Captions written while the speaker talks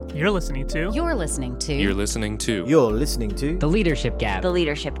You're listening to You're listening to You're listening to You're listening to The Leadership Gap. The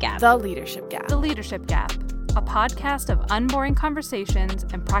Leadership Gap. The Leadership Gap. The Leadership Gap, a podcast of unboring conversations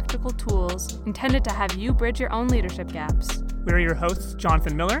and practical tools intended to have you bridge your own leadership gaps. We're your hosts,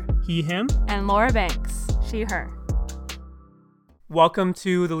 Jonathan Miller, he, him, And Laura Banks, she, her. Welcome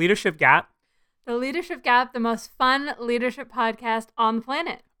to The Leadership Gap. The Leadership Gap, the most fun leadership podcast on the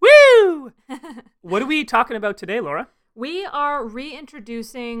planet. Woo! What are we talking about today, Laura? We are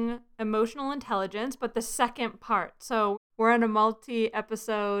reintroducing emotional intelligence, but the second part. So we're on a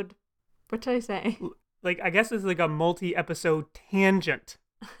multi-episode, what should I say? I guess it's like a multi-episode tangent.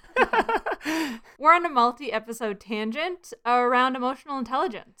 We're on a multi-episode tangent around emotional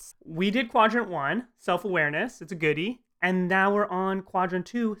intelligence. We did Quadrant 1, self-awareness. It's a goodie. And now we're on Quadrant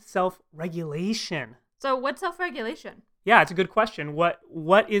 2, self-regulation. So what's self-regulation? Yeah, it's a good question.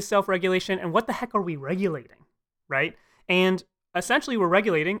 What is self-regulation and what the heck are we regulating, right? And essentially we're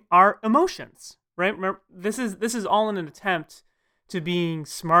regulating our emotions, right? Remember, this is all in an attempt to being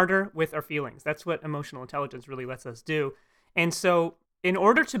smarter with our feelings. That's what emotional intelligence really lets us do. And so in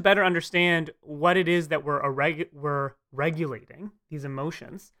order to better understand what it is that we're regulating, these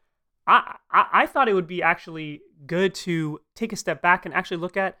emotions, I thought it would be actually good to take a step back and actually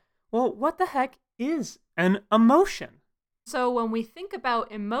look at, well, what the heck is an emotion? So when we think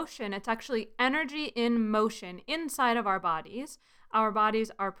about emotion, it's actually energy in motion inside of our bodies. Our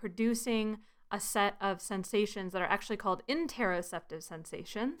bodies are producing a set of sensations that are actually called interoceptive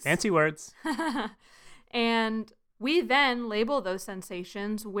sensations. Fancy words. And we then label those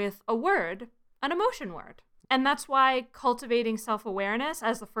sensations with a word, an emotion word. And that's why cultivating self-awareness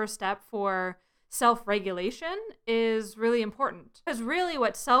as the first step for self-regulation is really important. Because really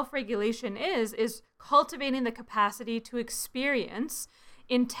what self-regulation is cultivating the capacity to experience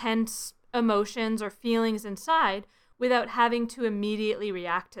intense emotions or feelings inside without having to immediately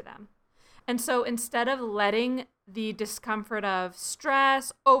react to them. And so instead of letting the discomfort of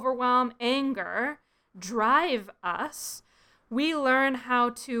stress, overwhelm, anger drive us, we learn how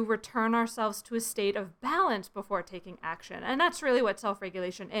to return ourselves to a state of balance before taking action. And that's really what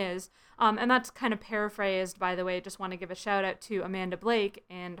self-regulation is. And that's kind of paraphrased, by the way. Just want to give a shout out to Amanda Blake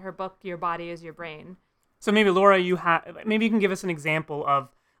and her book, Your Body is Your Brain. So maybe, Laura, maybe you can give us an example of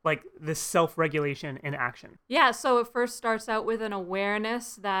like this self-regulation in action. Yeah, so it first starts out with an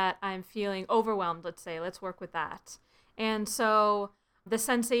awareness that I'm feeling overwhelmed, let's say. Let's work with that. And so the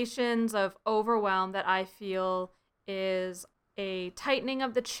sensations of overwhelm that I feel is a tightening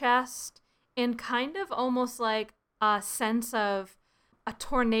of the chest and kind of almost like a sense of a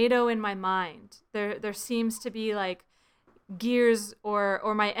tornado in my mind. There seems to be like gears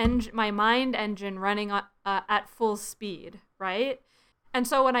or my mind engine running at full speed, right? And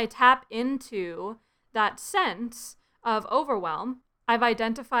so when I tap into that sense of overwhelm, I've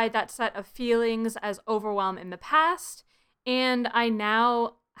identified that set of feelings as overwhelm in the past, and I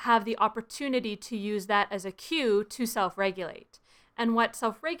now have the opportunity to use that as a cue to self-regulate. And what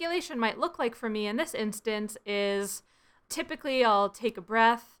self-regulation might look like for me in this instance is typically I'll take a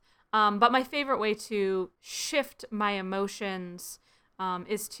breath, but my favorite way to shift my emotions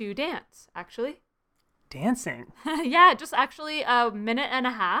is to dance, actually. Dancing? Yeah, just actually a minute and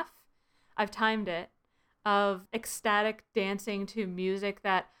a half, I've timed it, of ecstatic dancing to music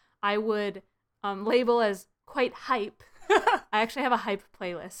that I would label as quite hype. I actually have a hype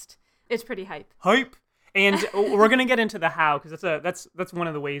playlist. It's pretty hype. Hype. And we're going to get into the how, because that's one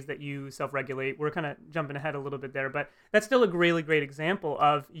of the ways that you self-regulate. We're kind of jumping ahead a little bit there, but that's still a really great example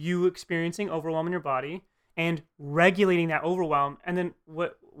of you experiencing overwhelm in your body and regulating that overwhelm. And then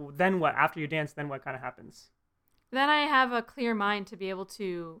what after you dance, then what kind of happens? Then I have a clear mind to be able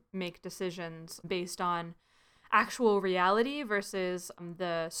to make decisions based on actual reality versus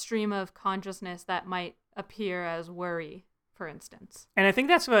the stream of consciousness that might appear as worry, for instance. And I think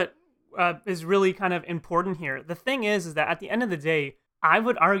that's what is really kind of important here. The thing is that at the end of the day, I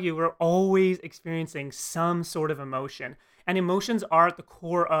would argue we're always experiencing some sort of emotion. And emotions are at the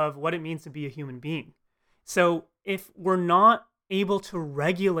core of what it means to be a human being. So if we're not able to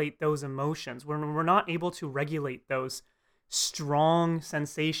regulate those emotions, when we're not able to regulate those strong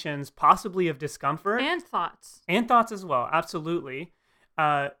sensations, possibly of discomfort. And thoughts. And thoughts as well, absolutely.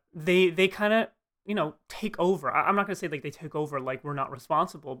 They kind of, take over. I'm not going to say like they take over like we're not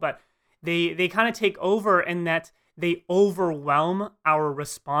responsible, but they kind of take over in that they overwhelm our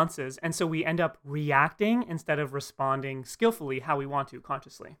responses. And so we end up reacting instead of responding skillfully how we want to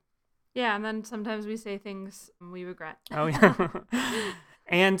consciously. Yeah, and then sometimes we say things we regret. Oh, yeah.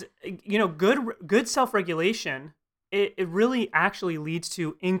 And, good self-regulation, it really actually leads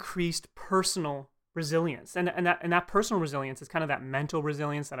to increased personal resilience. And that personal resilience is kind of that mental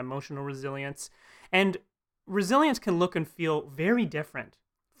resilience, that emotional resilience. And resilience can look and feel very different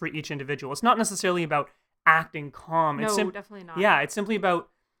for each individual. It's not necessarily about acting calm. No, definitely not. Yeah, it's simply about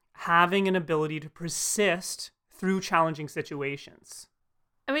having an ability to persist through challenging situations.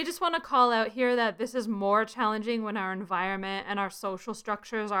 And we just want to call out here that this is more challenging when our environment and our social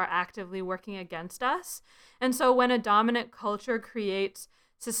structures are actively working against us. And so when a dominant culture creates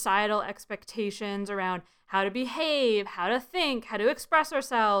societal expectations around how to behave, how to think, how to express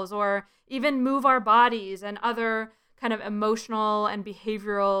ourselves, or even move our bodies and other kind of emotional and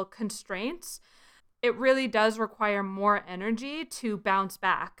behavioral constraints, it really does require more energy to bounce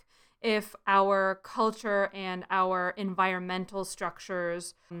back if our culture and our environmental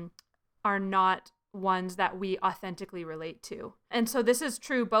structures are not ones that we authentically relate to. And so this is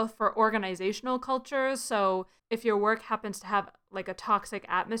true both for organizational cultures. So if your work happens to have like a toxic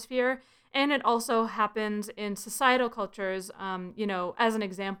atmosphere, and it also happens in societal cultures, as an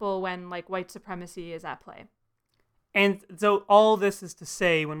example, when like white supremacy is at play. And so all this is to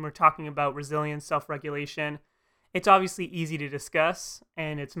say, when we're talking about resilience, self-regulation, it's obviously easy to discuss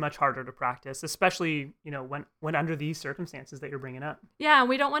and it's much harder to practice, especially, when under these circumstances that you're bringing up. Yeah, and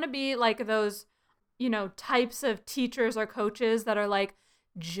we don't want to be like those, types of teachers or coaches that are like,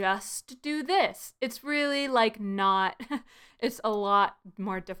 just do this. It's really like not, it's a lot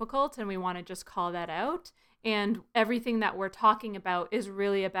more difficult, and we want to just call that out. And everything that we're talking about is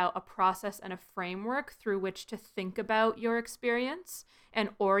really about a process and a framework through which to think about your experience and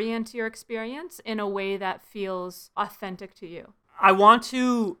orient your experience in a way that feels authentic to you. I want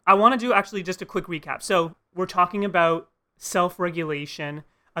to do actually just a quick recap. So we're talking about self-regulation,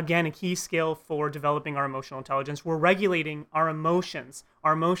 again, a key skill for developing our emotional intelligence. We're regulating our emotions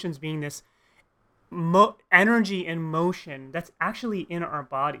being this energy and motion that's actually in our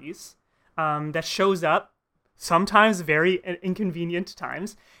bodies, that shows up sometimes very inconvenient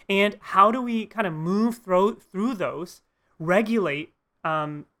times. And how do we kind of move through those, regulate,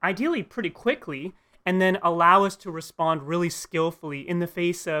 ideally pretty quickly, and then allow us to respond really skillfully in the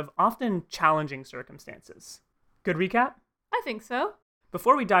face of often challenging circumstances. Good recap? I think so.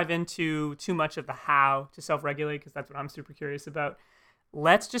 Before we dive into too much of the how to self-regulate, because that's what I'm super curious about,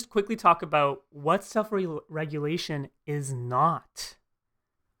 let's just quickly talk about what self-regulation is not.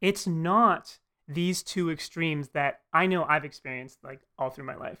 It's not these two extremes that I know I've experienced like all through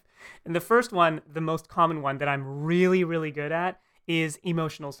my life. And the first one, the most common one that I'm really, really good at, is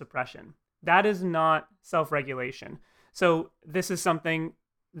emotional suppression. That is not self-regulation. So this is something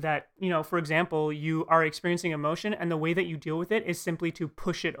that, for example, you are experiencing emotion and the way that you deal with it is simply to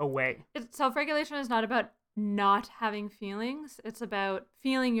push it away. Self-regulation is not about not having feelings. It's about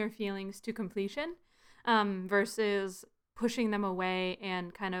feeling your feelings to completion, versus pushing them away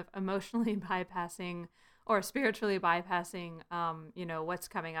and kind of emotionally bypassing or spiritually bypassing, what's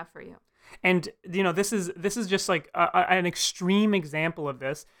coming up for you. And, this is just like an extreme example of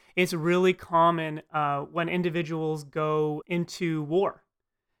this. It's really common when individuals go into war.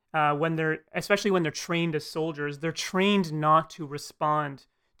 Especially when they're trained as soldiers, they're trained not to respond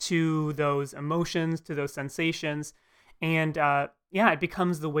to those emotions, to those sensations. And it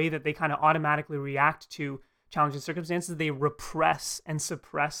becomes the way that they kind of automatically react to challenging circumstances. They repress and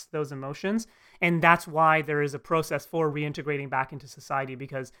suppress those emotions. And that's why there is a process for reintegrating back into society,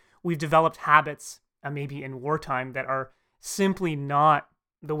 because we've developed habits, maybe in wartime, that are simply not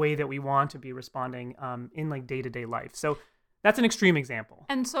the way that we want to be responding in like day-to-day life. So that's an extreme example.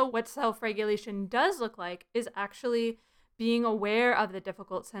 And so what self-regulation does look like is actually being aware of the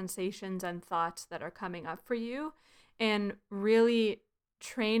difficult sensations and thoughts that are coming up for you, and really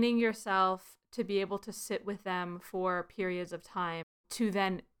training yourself to be able to sit with them for periods of time, to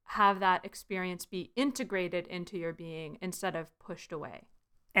then have that experience be integrated into your being instead of pushed away.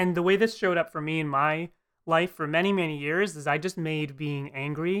 And the way this showed up for me in my life for many, many years is I just made being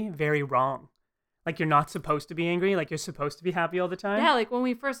angry very wrong. Like, you're not supposed to be angry. Like, you're supposed to be happy all the time. Yeah, like when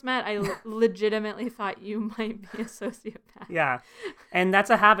we first met, I legitimately thought you might be a sociopath. Yeah. And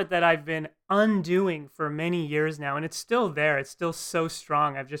that's a habit that I've been undoing for many years now. And it's still there. It's still so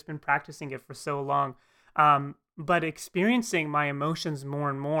strong. I've just been practicing it for so long. But experiencing my emotions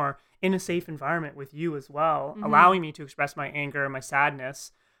more and more in a safe environment with you as well, allowing me to express my anger and my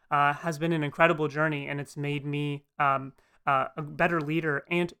sadness, has been an incredible journey. And it's made me a better leader.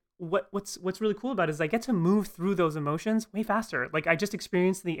 And what's really cool about it is I get to move through those emotions way faster. Like, I just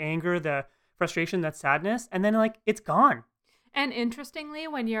experienced the anger, the frustration, that sadness, and then like it's gone. And interestingly,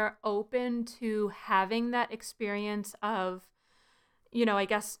 when you're open to having that experience of, I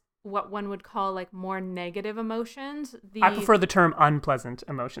guess what one would call like more negative emotions. I prefer the term unpleasant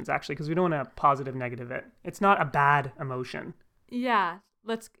emotions, actually, because we don't want to positive negative it. It's not a bad emotion. Yeah,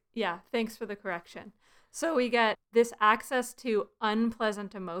 thanks for the correction. So we get this access to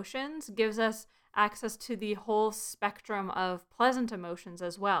unpleasant emotions gives us access to the whole spectrum of pleasant emotions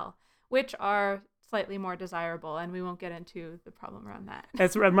as well, which are slightly more desirable, and we won't get into the problem around that.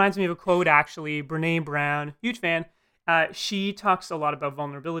 It reminds me of a quote, actually. Brene Brown, huge fan. She talks a lot about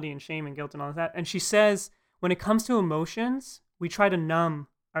vulnerability and shame and guilt and all of that. And she says, when it comes to emotions, we try to numb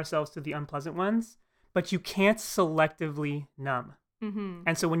ourselves to the unpleasant ones, but you can't selectively numb. Mm-hmm.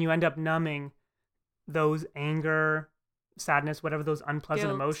 And so when you end up numbing those anger, sadness, whatever those unpleasant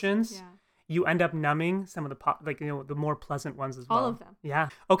Guilt, emotions, yeah. you end up numbing some of the the more pleasant ones as well. All of them. Yeah.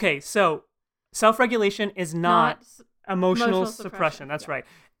 Okay, so self-regulation is not emotional suppression. That's yeah. right.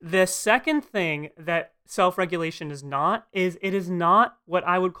 The second thing that self-regulation is not is it is not what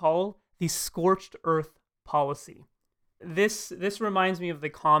I would call the scorched earth policy. This reminds me of the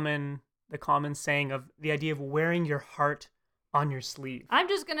common saying of the idea of wearing your heart on your sleeve. I'm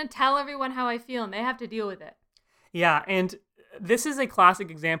just going to tell everyone how I feel and they have to deal with it. Yeah, and this is a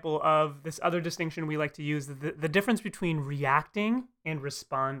classic example of this other distinction we like to use, the difference between reacting and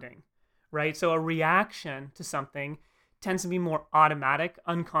responding, right? So a reaction to something tends to be more automatic,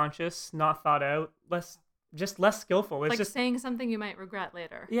 unconscious, not thought out, less skillful. It's like just saying something you might regret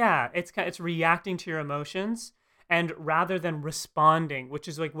later. Yeah, it's reacting to your emotions, and rather than responding, which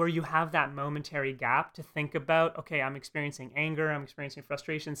is like where you have that momentary gap to think about, okay, I'm experiencing anger, I'm experiencing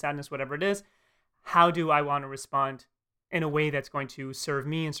frustration, sadness, whatever it is. How do I want to respond in a way that's going to serve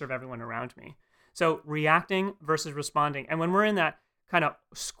me and serve everyone around me? So reacting versus responding. And when we're in that kind of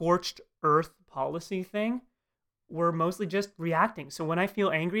scorched earth policy thing, we're mostly just reacting. So when I feel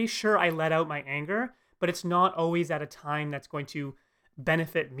angry, sure, I let out my anger, but it's not always at a time that's going to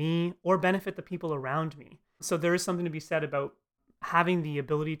benefit me or benefit the people around me. So there is something to be said about having the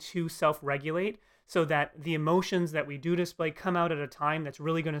ability to self-regulate so that the emotions that we do display come out at a time that's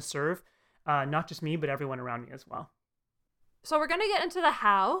really going to serve not just me, but everyone around me as well. So we're going to get into the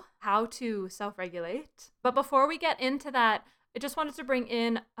how to self-regulate. But before we get into that, I just wanted to bring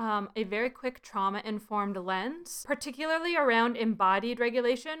in a very quick trauma-informed lens, particularly around embodied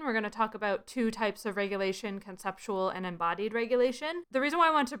regulation. We're going to talk about two types of regulation, conceptual and embodied regulation. The reason why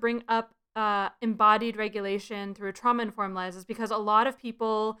I want to bring up embodied regulation through a trauma-informed lens is because a lot of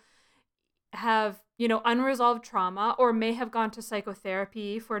people have, unresolved trauma or may have gone to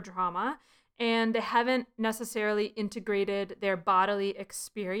psychotherapy for trauma, and they haven't necessarily integrated their bodily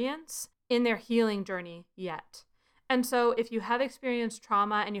experience in their healing journey yet. And so if you have experienced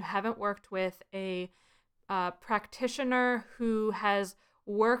trauma and you haven't worked with a practitioner who has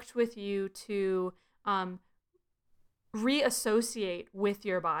worked with you to reassociate with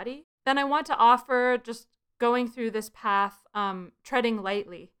your body, then I want to offer just going through this path, treading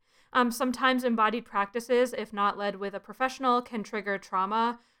lightly. Sometimes embodied practices, if not led with a professional, can trigger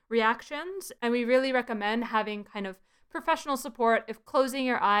trauma reactions. And we really recommend having kind of professional support if closing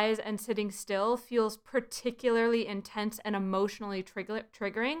your eyes and sitting still feels particularly intense and emotionally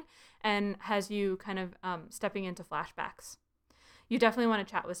triggering and has you kind of stepping into flashbacks. You definitely want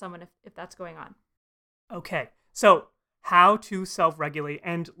to chat with someone if that's going on. Okay, so how to self-regulate.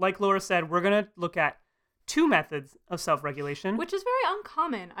 And like Laura said, we're going to look at two methods of self-regulation. Which is very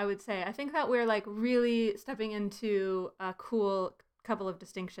uncommon, I would say. I think that we're like really stepping into a cool couple of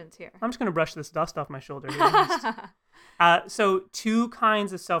distinctions here. I'm just going to brush this dust off my shoulder here. So two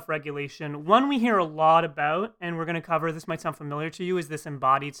kinds of self-regulation. One we hear a lot about, and we're going to cover, this might sound familiar to you, is this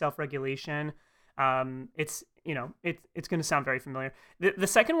embodied self-regulation. It's going to sound very familiar. The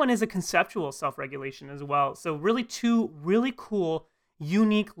second one is a conceptual self-regulation as well. So really two really cool,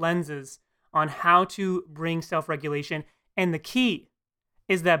 unique lenses on how to bring self-regulation. And the key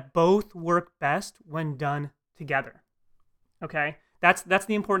is that both work best when done together. Okay? That's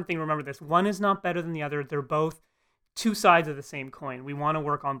the important thing to remember this. One is not better than the other. They're both two sides of the same coin. We want to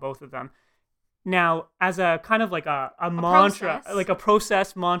work on both of them. Now, as a kind of like a mantra, process. like a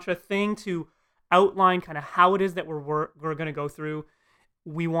process mantra thing to outline kind of how it is that we're going to go through,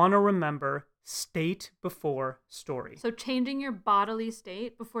 we want to remember state before story. So changing your bodily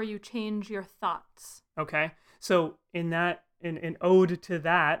state before you change your thoughts. Okay? So in ode to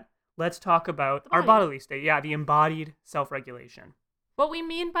that, let's talk about our body. bodily state. Yeah, the embodied self-regulation. What we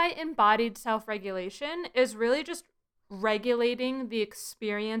mean by embodied self-regulation is really just regulating the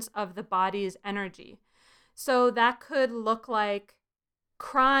experience of the body's energy. So that could look like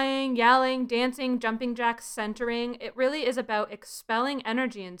crying, yelling, dancing, jumping jacks, centering. It really is about expelling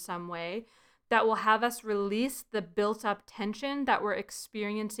energy in some way that will have us release the built up tension that we're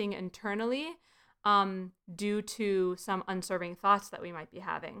experiencing internally due to some unserving thoughts that we might be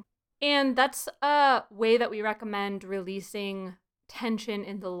having. And that's a way that we recommend releasing tension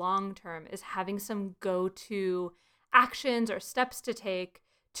in the long term, is having some go-to actions or steps to take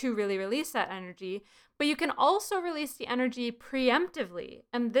to really release that energy. But you can also release the energy preemptively.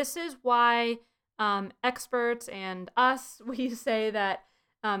 And this is why experts and us, we say that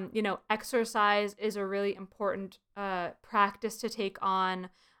exercise is a really important practice to take on.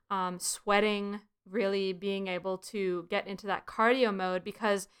 Sweating, really being able to get into that cardio mode,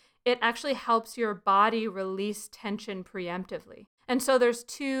 because it actually helps your body release tension preemptively. And so there's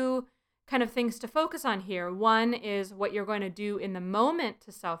two kind of things to focus on here. One is what you're going to do in the moment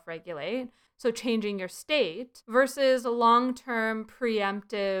to self-regulate, so changing your state, versus long-term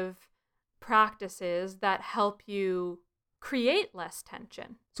preemptive practices that help you create less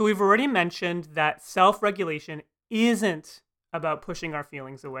tension. So we've already mentioned that self-regulation isn't about pushing our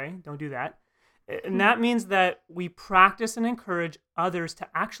feelings away. Don't do that. And that means that we practice and encourage others to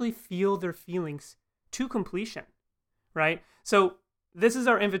actually feel their feelings to completion, right? So this is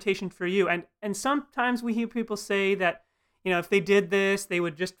our invitation for you. And sometimes we hear people say that, if they did this, they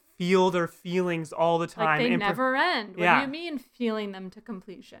would just feel their feelings all the time. Like they never end. What do you mean feeling them to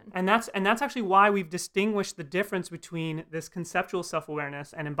completion? And that's actually why we've distinguished the difference between this conceptual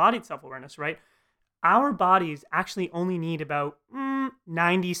self-awareness and embodied self-awareness, right? Our bodies actually only need about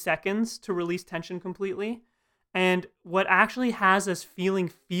 90 seconds to release tension completely. And what actually has us feeling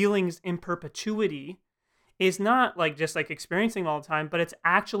feelings in perpetuity is not just experiencing all the time, but it's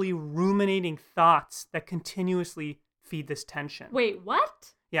actually ruminating thoughts that continuously feed this tension. Wait,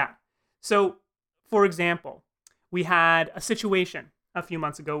 what? Yeah. So, for example, we had a situation a few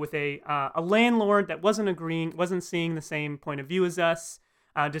months ago with a landlord that wasn't seeing the same point of view as us,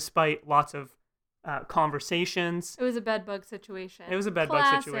 despite lots of conversations. It was a bed bug situation. It was a bed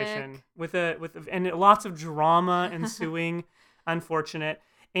bug situation with lots of drama ensuing. Unfortunate.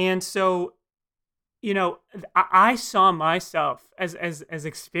 And so, I saw myself as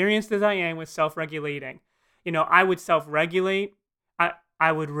experienced as I am with self-regulating. I would self-regulate.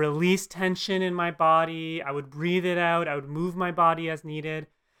 I would release tension in my body. I would breathe it out. I would move my body as needed.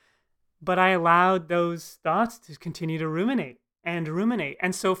 But I allowed those thoughts to continue to ruminate.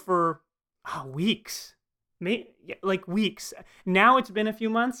 And so for weeks, weeks. Now it's been a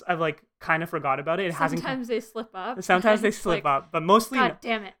few months. I've kind of forgot about it. Sometimes they slip up. Sometimes they slip up, but mostly. God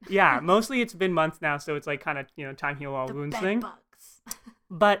damn it. Yeah, mostly it's been months now, so it's kind of time heal all wounds thing. Bugs.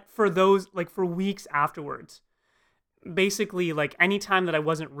 But for those for weeks afterwards, basically any time that I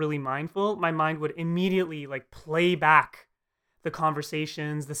wasn't really mindful, my mind would immediately play back the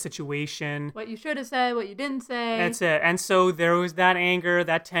conversations, the situation. What you should have said, what you didn't say. That's it. And so there was that anger,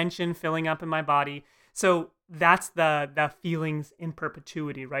 that tension filling up in my body. So that's the feelings in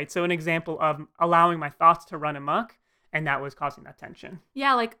perpetuity, right? So an example of allowing my thoughts to run amok, and that was causing that tension.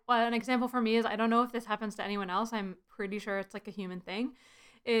 Yeah, an example for me is, I don't know if this happens to anyone else, I'm pretty sure it's a human thing,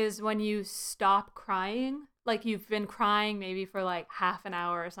 is when you stop crying. You've been crying maybe for half an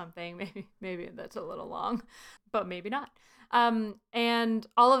hour or something. Maybe that's a little long, but maybe not. And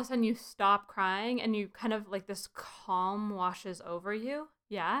all of a sudden you stop crying and you kind of this calm washes over you.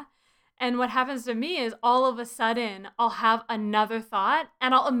 Yeah. And what happens to me is all of a sudden I'll have another thought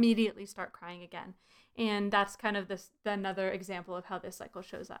and I'll immediately start crying again. And that's kind of another example of how this cycle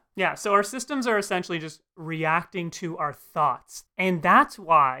shows up. Yeah. So our systems are essentially just reacting to our thoughts. And that's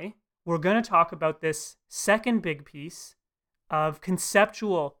why we're going to talk about this second big piece of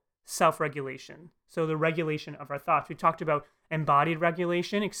conceptual self-regulation. So the regulation of our thoughts. We talked about embodied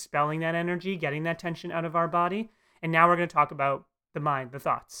regulation, expelling that energy, getting that tension out of our body. And now we're going to talk about the mind, the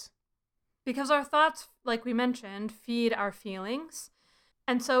thoughts. Because our thoughts, like we mentioned, feed our feelings.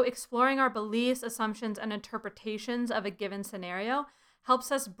 And so exploring our beliefs, assumptions, and interpretations of a given scenario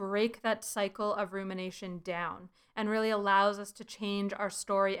helps us break that cycle of rumination down and really allows us to change our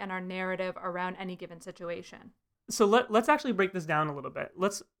story and our narrative around any given situation. So let's actually break this down a little bit.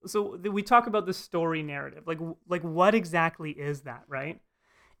 So we talk about the story narrative. Like what exactly is that, right?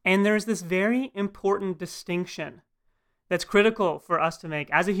 And there's this very important distinction that's critical for us to make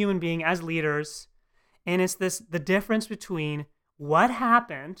as a human being, as leaders, and it's the difference between what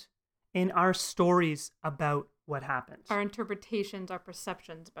happened in our stories about what happened. Our interpretations, our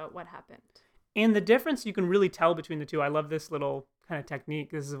perceptions about what happened. And the difference you can really tell between the two, I love this little kind of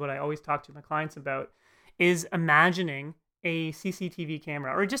technique, this is what I always talk to my clients about, is imagining a CCTV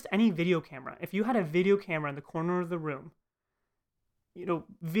camera or just any video camera. If you had a video camera in the corner of the room,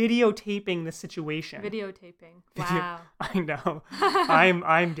 videotaping the situation. Videotaping. Wow. I know.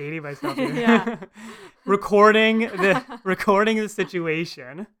 I'm dating myself here. Yeah. recording the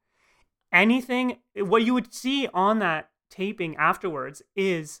situation. What you would see on that taping afterwards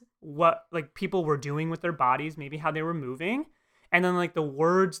is what like people were doing with their bodies, maybe how they were moving, and then like the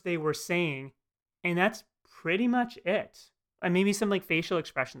words they were saying, and that's pretty much it. And maybe some like facial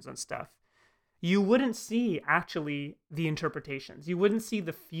expressions and stuff. You wouldn't see actually the interpretations. You wouldn't see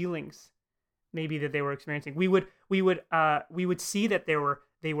the feelings maybe that they were experiencing. We would see that they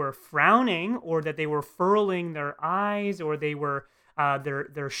were frowning, or that they were furrowing their eyes, or they were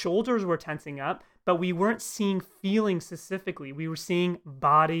their shoulders were tensing up, but we weren't seeing feelings specifically. We were seeing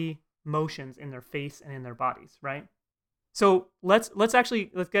body motions in their face and in their bodies, right? So let's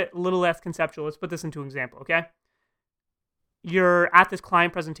get a little less conceptual. Let's put this into an example, okay? You're at this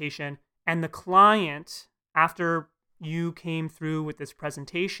client presentation, and the client, after you came through with this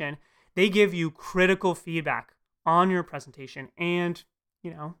presentation, they give you critical feedback on your presentation. And,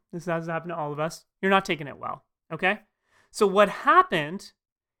 this has happened to all of us. You're not taking it well, okay? So what happened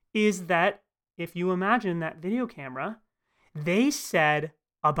is that if you imagine that video camera, they said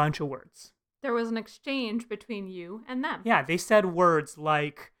a bunch of words. There was an exchange between you and them. Yeah, they said words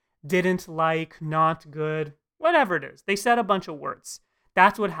like didn't like, not good, whatever it is. They said a bunch of words.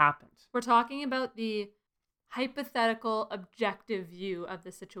 That's what happened. We're talking about the hypothetical objective view of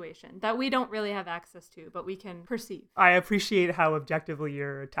the situation that we don't really have access to, but we can perceive. I appreciate how objectively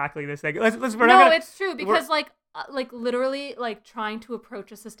you're tackling this thing. It's true, because literally trying to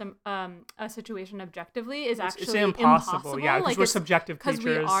approach a situation objectively is actually it's impossible. Yeah, because we're subjective creatures.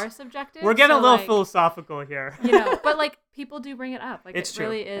 Because we are subjective. We're getting a little philosophical here. But people do bring it up. It's it true.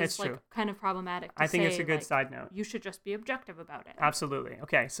 really is it's true. kind of problematic. I think it's a good side note. You should just be objective about it. Absolutely.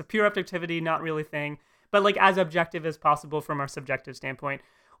 Okay, so pure objectivity, not really a thing, but as objective as possible from our subjective standpoint.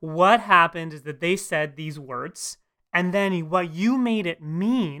 What happened is that they said these words, and then what you made it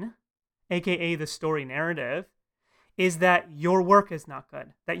mean, aka the story narrative, is that your work is not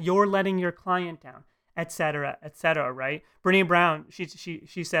good, that you're letting your client down, etc., right? Brené Brown,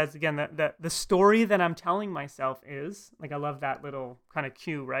 she says, again, that the story that I'm telling myself is, I love that little kind of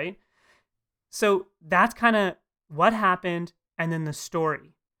cue, right? So that's kind of what happened, and then the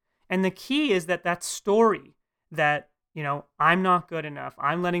story. And the key is that story that, I'm not good enough,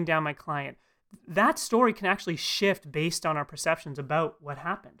 I'm letting down my client, that story can actually shift based on our perceptions about what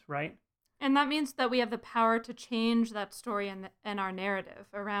happened, right? And that means that we have the power to change that story and our narrative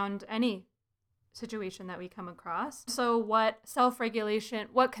around any situation that we come across. So what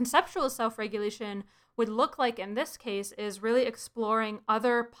conceptual self-regulation would look like in this case is really exploring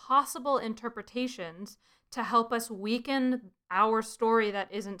other possible interpretations to help us weaken our story that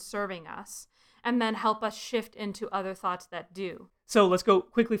isn't serving us, and then help us shift into other thoughts that do. So let's go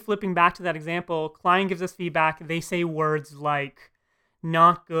quickly flipping back to that example. Client gives us feedback. They say words like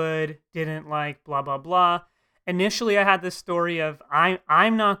not good, didn't like, blah, blah, blah. Initially, I had this story of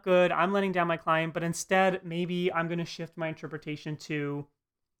I'm not good, I'm letting down my client, but instead, maybe I'm going to shift my interpretation to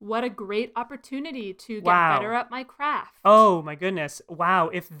what a great opportunity to get better at my craft. Oh my goodness. Wow.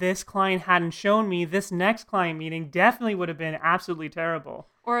 If this client hadn't shown me, this next client meeting definitely would have been absolutely terrible.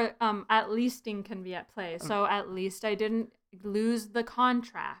 Or at leasting can be at play. So at least I didn't lose the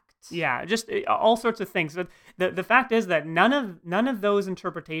contract. Yeah, just all sorts of things. But the fact is that none of those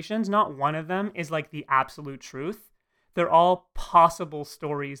interpretations, not one of them, is the absolute truth. They're all possible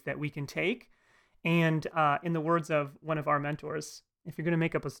stories that we can take. And in the words of one of our mentors, if you're going to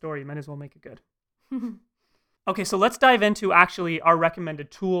make up a story, you might as well make it good. Okay, so let's dive into actually our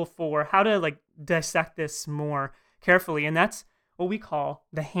recommended tool for how to dissect this more carefully. And that's what we call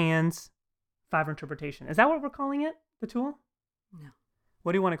the HANDS 5 interpretation. Is that what we're calling it, the tool? No.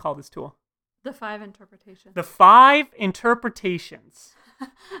 What do you want to call this tool? The 5 interpretations. The 5 interpretations.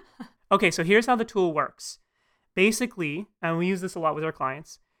 Okay, so here's how the tool works. Basically, and we use this a lot with our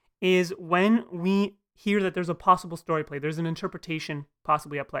clients, is when we hear that there's a possible story play, there's an interpretation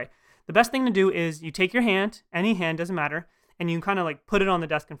possibly at play. The best thing to do is you take your hand, any hand, doesn't matter, and you kind of put it on the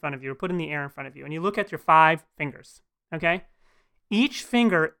desk in front of you or put it in the air in front of you, and you look at your 5 fingers, okay? Each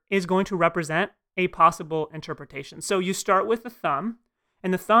finger is going to represent a possible interpretation. So you start with the thumb,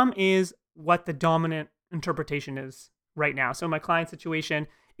 and the thumb is what the dominant interpretation is right now. So in my client situation,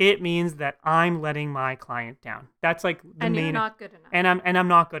 it means that I'm letting my client down. That's the main. And you're not good enough. And I'm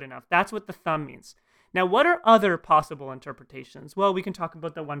not good enough. That's what the thumb means. Now, what are other possible interpretations? Well, we can talk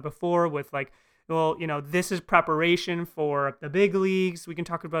about the one before with this is preparation for the big leagues. We can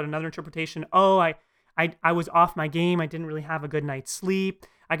talk about another interpretation. Oh, I was off my game. I didn't really have a good night's sleep.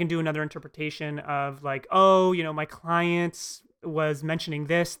 I can do another interpretation of my client's was mentioning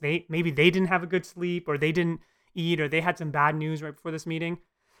this. Maybe they didn't have a good sleep, or they didn't eat, or they had some bad news right before this meeting.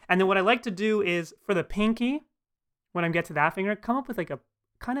 And then what I like to do is for the pinky, when I get to that finger, come up with like a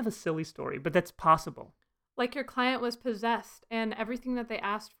kind of a silly story, but that's possible. Like your client was possessed and everything that they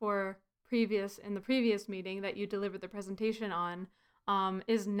asked for in the previous meeting that you delivered the presentation on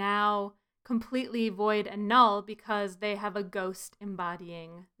is now completely void and null because they have a ghost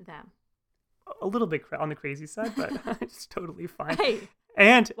embodying them. A little bit on the crazy side, but it's totally fine. Hey,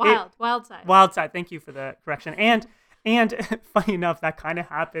 and wild side. Wild side. Thank you for the correction. And funny enough, that kind of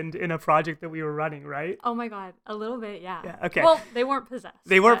happened in a project that we were running, right? Oh my God, a little bit, yeah. Yeah. Okay. Well, they weren't possessed.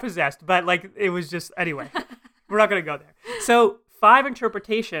 They weren't possessed, but like it was just anyway. We're not gonna go there. So 5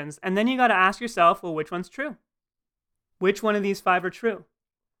 interpretations, and then you got to ask yourself, well, which one's true? Which one of these 5 are true?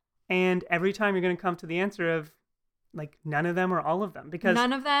 And every time you're gonna come to the answer of like none of them or all of them, because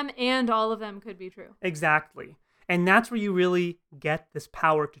none of them and all of them could be true. Exactly. And that's where you really get this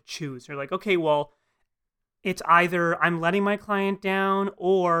power to choose. You're like, okay, well, it's either I'm letting my client down,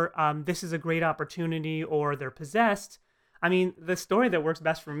 or this is a great opportunity, or they're possessed. I mean, the story that works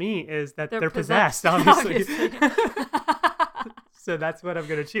best for me is that they're possessed, obviously. So that's what I'm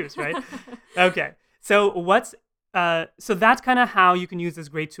going to choose, right? Okay. So so that's kind of how you can use this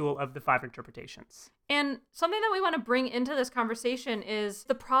great tool of the 5 interpretations. And something that we want to bring into this conversation is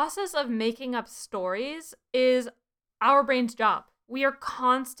the process of making up stories is our brain's job. We are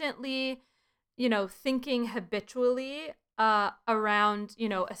constantly, thinking habitually around,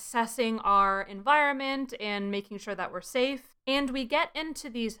 assessing our environment and making sure that we're safe. And we get into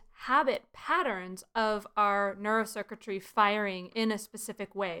these habit patterns of our neurocircuitry firing in a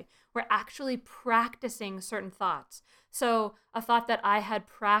specific way. We're actually practicing certain thoughts. So a thought that I had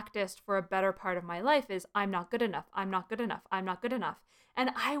practiced for a better part of my life is, I'm not good enough, I'm not good enough, I'm not good enough.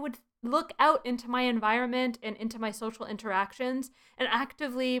 And I would look out into my environment and into my social interactions and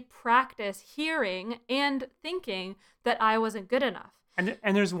actively practice hearing and thinking that I wasn't good enough. And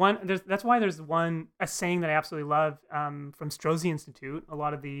that's why there's a saying that I absolutely love from Strozzi Institute. A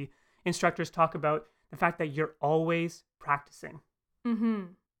lot of the instructors talk about the fact that you're always practicing. Mm-hmm.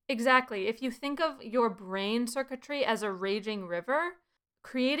 Exactly. If you think of your brain circuitry as a raging river,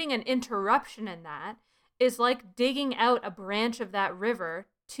 creating an interruption in that is like digging out a branch of that river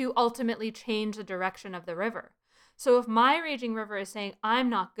to ultimately change the direction of the river. So if my raging river is saying, I'm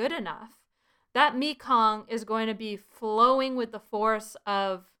not good enough, that Mekong is going to be flowing with the force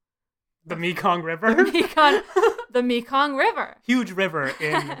of the Mekong River. The Mekong River. Huge river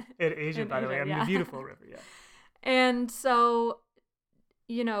in Asia, by the way. I mean, a beautiful river, yeah. And so,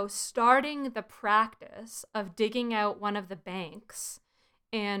 starting the practice of digging out one of the banks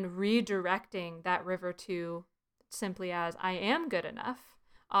and redirecting that river to simply as I am good enough,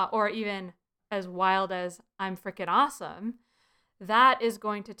 or even as wild as I'm freaking awesome, that is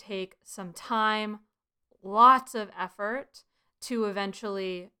going to take some time, lots of effort to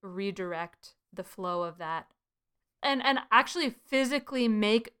eventually redirect the flow of that and actually physically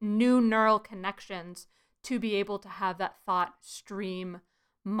make new neural connections to be able to have that thought stream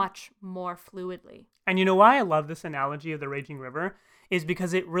much more fluidly. And you know why I love this analogy of the raging river is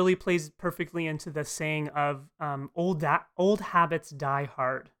because it really plays perfectly into the saying of old habits die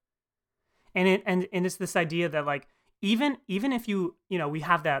hard. And it's this idea that like even if we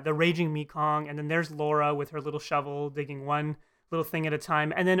have the raging Mekong, and then there's Laura with her little shovel digging one little thing at a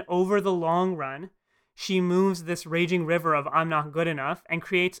time, and then over the long run she moves this raging river of I'm not good enough and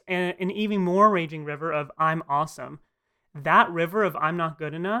creates an even more raging river of I'm awesome. That river of I'm not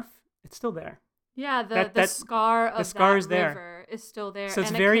good enough, it's still there. Yeah, the scar of that river is still there. So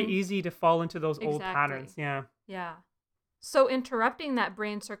it's very easy to fall into those old patterns. Yeah. Yeah. So interrupting that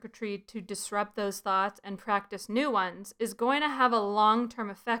brain circuitry to disrupt those thoughts and practice new ones is going to have a long-term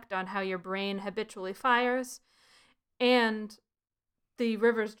effect on how your brain habitually fires, and the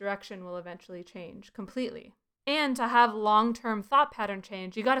river's direction will eventually change completely. And to have long-term thought pattern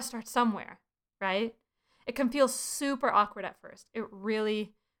change, you got to start somewhere, right? It can feel super awkward at first. It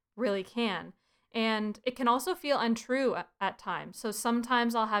really, really can. And it can also feel untrue at times. So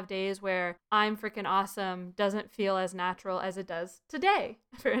sometimes I'll have days where I'm freaking awesome doesn't feel as natural as it does today,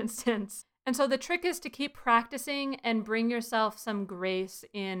 for instance. And so the trick is to keep practicing and bring yourself some grace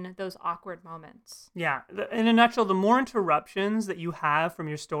in those awkward moments. Yeah. In a nutshell, the more interruptions that you have from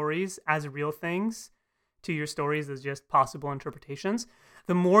your stories as real things to your stories as just possible interpretations,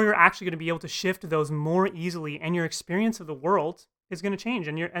 the more you're actually going to be able to shift those more easily, and your experience of the world is going to change.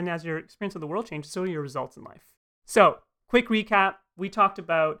 And as your experience of the world changes, so do your results in life. So, quick recap. We talked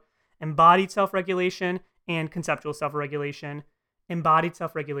about embodied self-regulation and conceptual self-regulation. embodied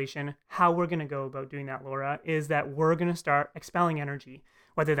self-regulation, how we're going to go about doing that, Laura, is that we're going to start expelling energy,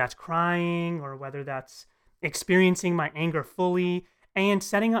 whether that's crying or whether that's experiencing my anger fully, and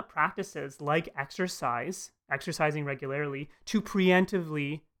setting up practices like exercising regularly to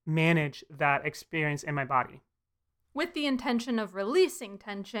preemptively manage that experience in my body. With the intention of releasing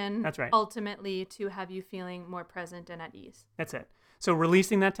tension, That's right. Ultimately to have you feeling more present and at ease. That's it. So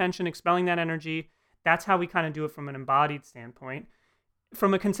releasing that tension, expelling that energy, that's how we kind of do it from an embodied standpoint.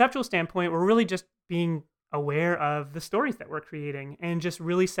 From a conceptual standpoint, we're really just being aware of the stories that we're creating and just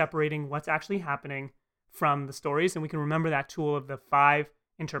really separating what's actually happening from the stories. And we can remember that tool of the 5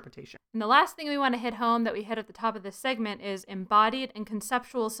 interpretation. And the last thing we want to hit home that we hit at the top of this segment is embodied and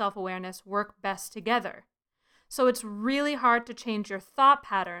conceptual self-awareness work best together. So it's really hard to change your thought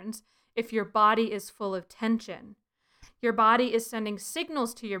patterns if your body is full of tension. Your body is sending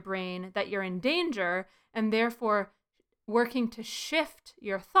signals to your brain that you're in danger, and therefore working to shift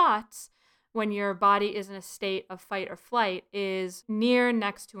your thoughts when your body is in a state of fight or flight is near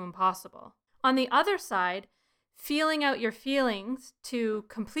next to impossible. On the other side, feeling out your feelings to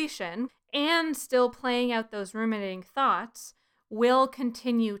completion and still playing out those ruminating thoughts will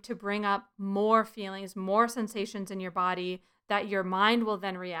continue to bring up more feelings, more sensations in your body that your mind will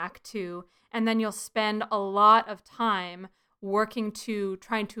then react to. And then you'll spend a lot of time working to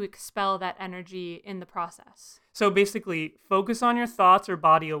trying to expel that energy in the process. So basically, focus on your thoughts or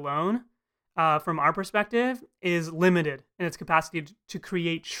body alone, from our perspective, is limited in its capacity to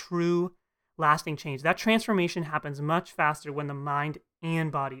create true lasting change. That transformation happens much faster when the mind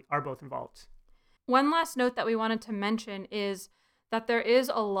and body are both involved. One last note that we wanted to mention is that there is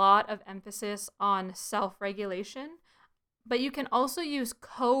a lot of emphasis on self-regulation, but you can also use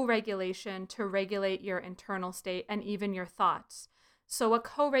co-regulation to regulate your internal state and even your thoughts. So what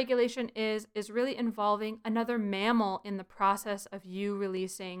co-regulation is really involving another mammal in the process of you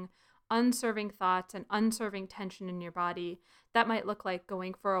releasing unserving thoughts and unserving tension in your body. That might look like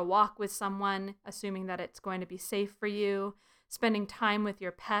going for a walk with someone, assuming that it's going to be safe for you, spending time with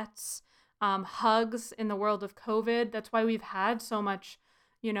your pets, hugs in the world of COVID. That's why we've had so much,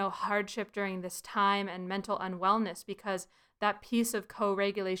 hardship during this time and mental unwellness, because that piece of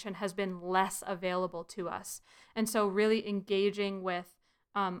co-regulation has been less available to us. And so really engaging with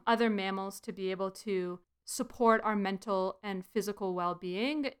other mammals to be able to support our mental and physical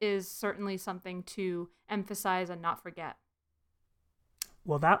well-being is certainly something to emphasize and not forget.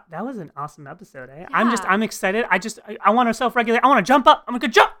 Well, that was an awesome episode, eh? Yeah. I'm excited. I want to self-regulate. I want to jump up. I'm going to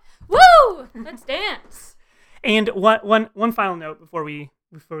jump. Woo! Let's dance. And one final note before we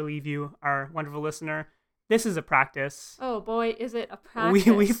leave you, our wonderful listener. This is a practice. Oh boy, is it a practice.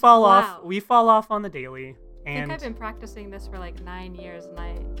 We fall off on the daily. I think I've been practicing this for like 9 years, and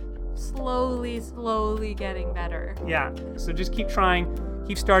I slowly getting better. Yeah. So just keep trying,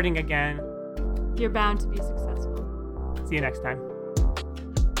 keep starting again. You're bound to be successful. See you next time.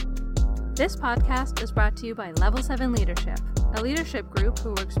 This podcast is brought to you by Level 7 Leadership, a leadership group who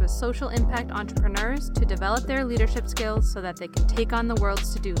works with social impact entrepreneurs to develop their leadership skills so that they can take on the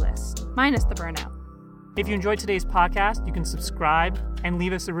world's to-do list, minus the burnout. If you enjoyed today's podcast, you can subscribe and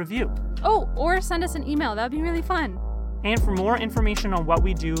leave us a review. Oh, or send us an email. That would be really fun. And for more information on what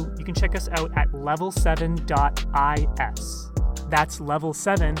we do, you can check us out at level7.is. That's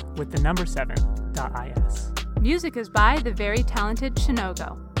level7 with the number 7.is. Music is by the very talented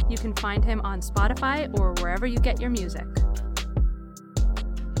Shinogo. You can find him on Spotify or wherever you get your music.